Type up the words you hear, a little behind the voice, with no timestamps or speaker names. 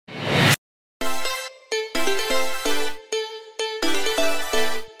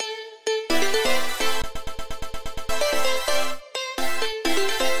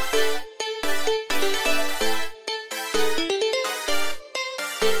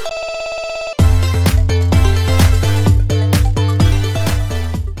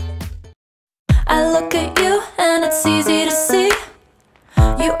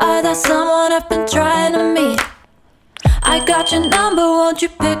I've been trying to meet. I got your number, won't you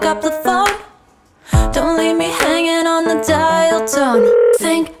pick up the phone? Don't leave me hanging on the dial tone.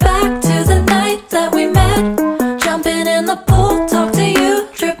 Think back to the night that we met, jumping in the pool, talk to you,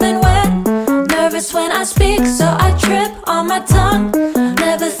 dripping wet. Nervous when I speak, so I trip on my tongue.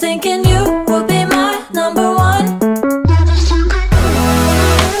 Never thinking you would be my number one. Nervous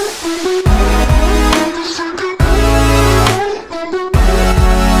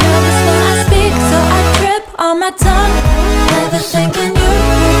when I speak, so I trip on my tongue. Never thinking you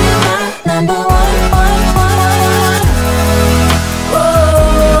would be my number one.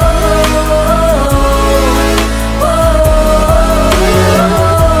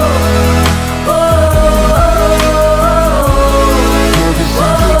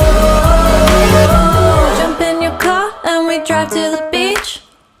 Drive to the beach.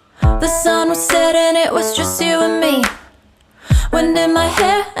 The sun was setting, it was just you and me. Wind in my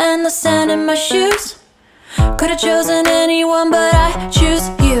hair and the sand in my shoes. Could've chosen anyone, but I choose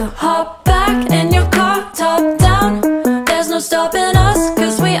you. Hop back in your car, top down. There's no stopping us,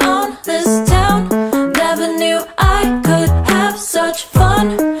 cause we own this town. Never knew I could have such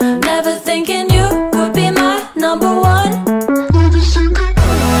fun. Never thinking you could be my number one.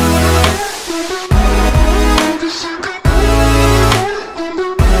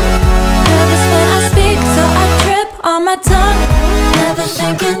 On my tongue, never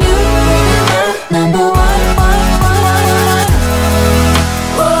thinking you would be my number one.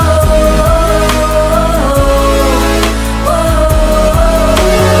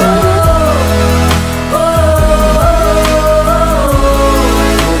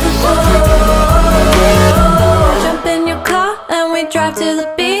 Jump in your car and we drive to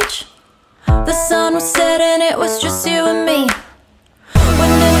the beach. The sun was setting, it was just you and me.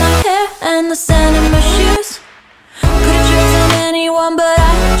 Wind in my hair and the sand in my shoes. Could've chosen anyone, but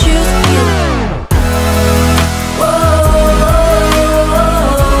I choose you.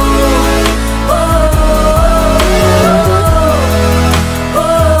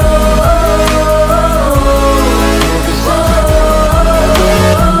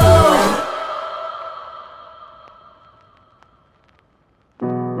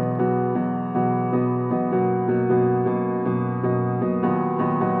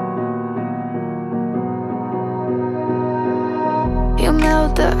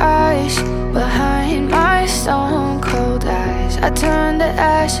 Melt the ice behind my stone cold eyes. I turn to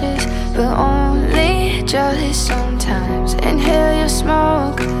ashes, but only just sometimes. Inhale your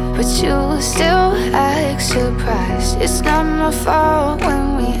smoke, but you still act surprised. It's not my fault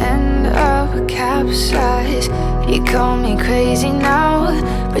when we end up capsized. You call me crazy now,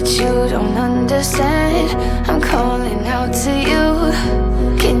 but you don't understand. I'm calling out to you.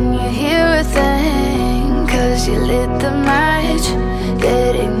 Can you hear a thing? Cause you lit the match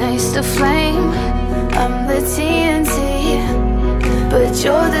that ignites the flame. I'm the TNT, but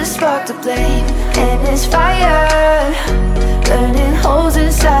you're the spark to blame. And it's fire, burning holes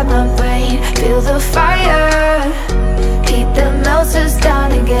inside my brain. Feel the fire, heat that melts us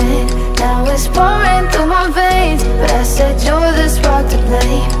down again. Now it's pouring through my veins, but I said you're the spark to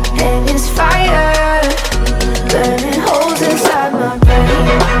blame. And it's fire, burning holes inside my brain.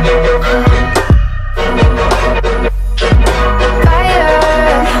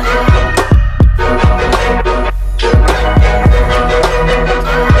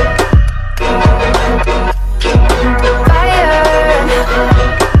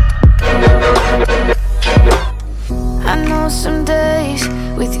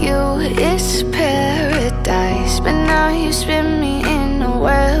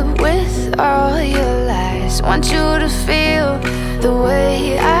 Want you to feel the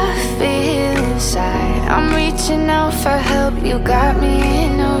way I feel inside. I'm reaching out for help, you got me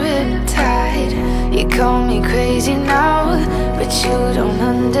in a riptide. You call me crazy now, but you don't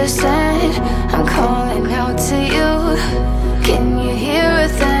understand. I'm calling out to you. Can you hear a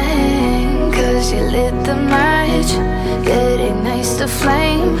thing? Cause you lit the match that ignites the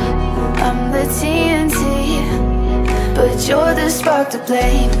flame. I'm the TNT, but you're the spark to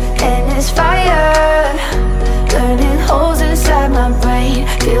blame. And it's fire, burning holes inside my brain.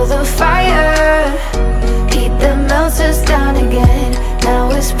 Feel the fire, heat that melts us down again.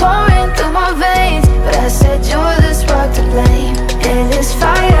 Now it's pouring through my veins, but I said you're the spark to blame. And it's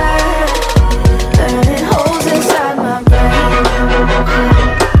fire, burning holes inside my brain.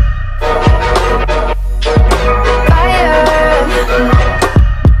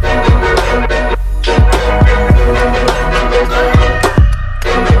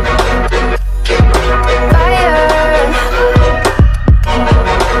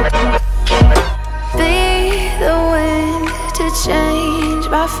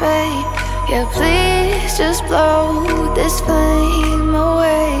 Yeah, please just blow this flame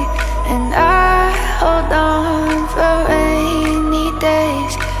away, and I hold on for rainy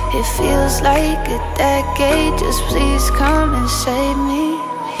days. It feels like a decade, just please come and save me.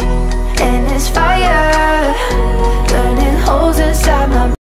 And it's fire burning holes inside my